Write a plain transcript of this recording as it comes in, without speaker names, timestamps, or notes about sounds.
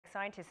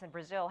scientists in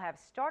Brazil have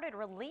started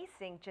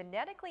releasing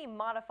genetically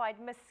modified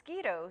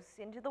mosquitoes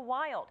into the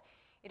wild.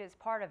 It is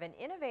part of an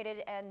innovative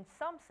and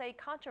some say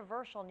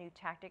controversial new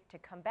tactic to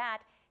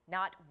combat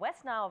not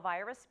West Nile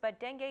virus, but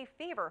dengue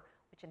fever,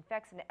 which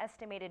infects an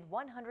estimated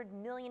 100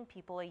 million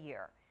people a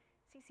year.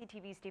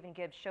 CCTV's Stephen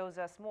Gibbs shows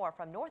us more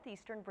from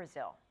northeastern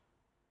Brazil.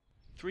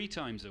 3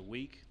 times a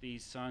week,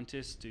 these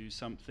scientists do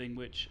something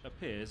which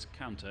appears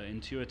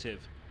counterintuitive.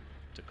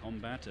 To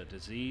combat a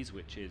disease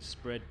which is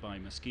spread by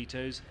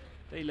mosquitoes,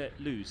 they let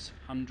loose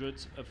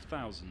hundreds of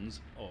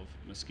thousands of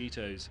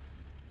mosquitoes.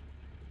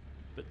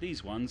 But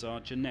these ones are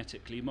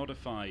genetically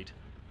modified.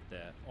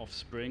 Their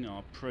offspring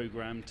are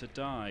programmed to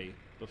die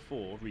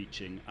before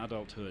reaching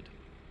adulthood.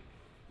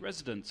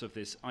 Residents of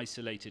this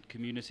isolated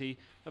community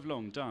have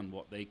long done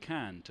what they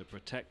can to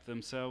protect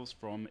themselves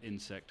from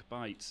insect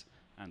bites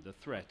and the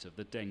threat of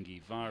the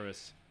dengue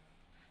virus.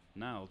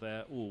 Now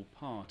they're all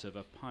part of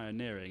a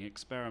pioneering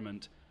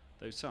experiment,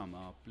 though some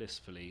are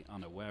blissfully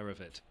unaware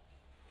of it.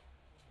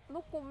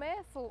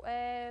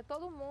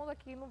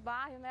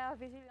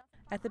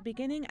 At the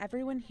beginning,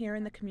 everyone here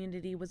in the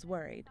community was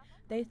worried.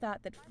 They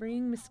thought that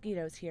freeing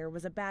mosquitoes here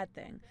was a bad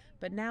thing,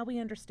 but now we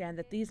understand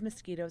that these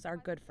mosquitoes are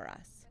good for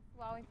us.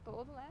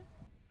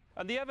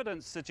 And the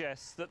evidence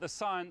suggests that the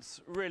science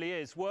really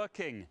is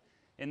working.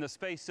 In the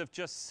space of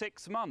just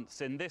 6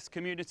 months in this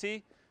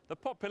community, the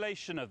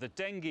population of the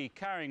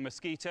dengue-carrying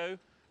mosquito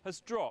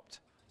has dropped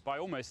by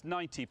almost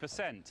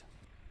 90%.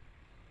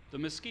 The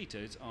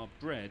mosquitoes are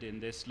bred in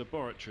this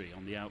laboratory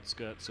on the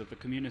outskirts of the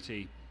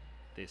community.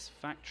 This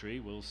factory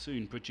will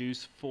soon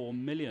produce 4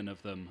 million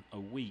of them a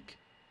week.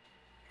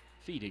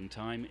 Feeding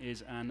time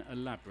is an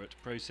elaborate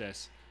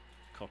process.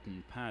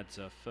 Cotton pads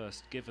are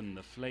first given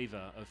the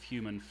flavour of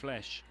human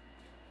flesh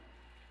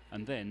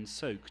and then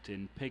soaked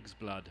in pig's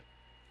blood.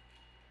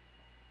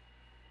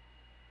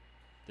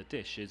 The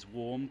dish is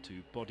warmed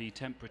to body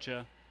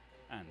temperature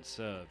and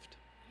served.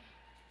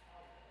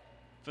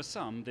 For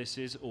some, this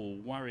is all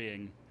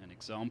worrying, an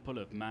example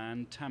of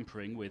man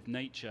tampering with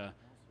nature,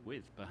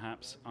 with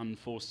perhaps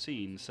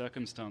unforeseen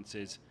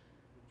circumstances.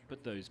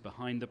 But those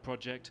behind the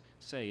project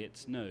say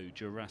it's no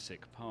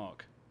Jurassic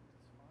Park.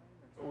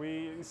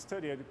 We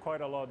studied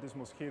quite a lot this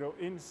mosquito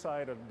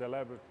inside the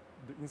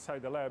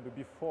lab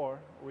before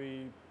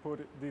we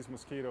put this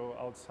mosquito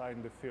outside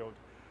in the field.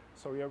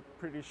 So we are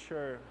pretty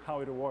sure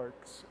how it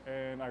works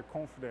and are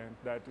confident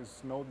that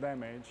there's no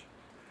damage.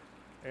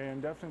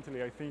 And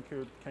definitely I think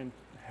it can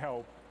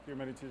help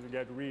humanity to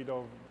get rid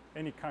of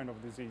any kind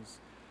of disease.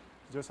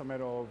 It's just a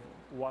matter of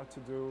what to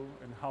do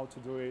and how to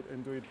do it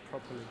and do it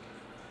properly.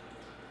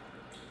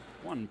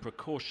 One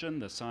precaution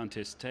the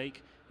scientists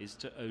take is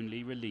to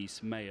only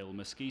release male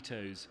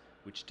mosquitoes,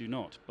 which do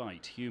not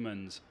bite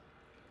humans.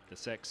 The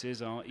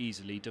sexes are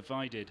easily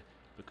divided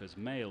because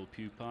male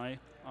pupae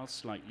are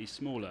slightly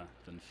smaller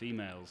than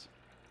females.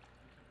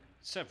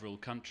 Several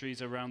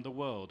countries around the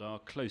world are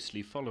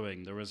closely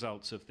following the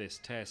results of this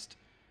test.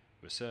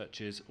 Research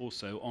is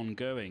also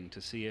ongoing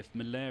to see if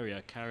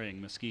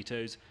malaria-carrying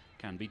mosquitoes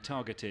can be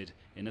targeted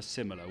in a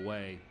similar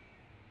way.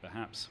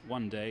 Perhaps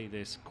one day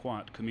this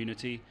quiet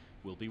community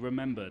will be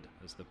remembered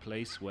as the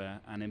place where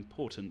an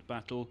important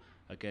battle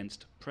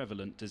against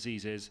prevalent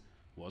diseases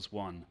was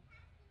won.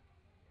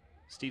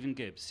 Stephen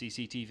Gibbs,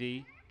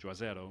 CCTV,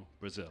 Juazeiro,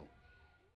 Brazil.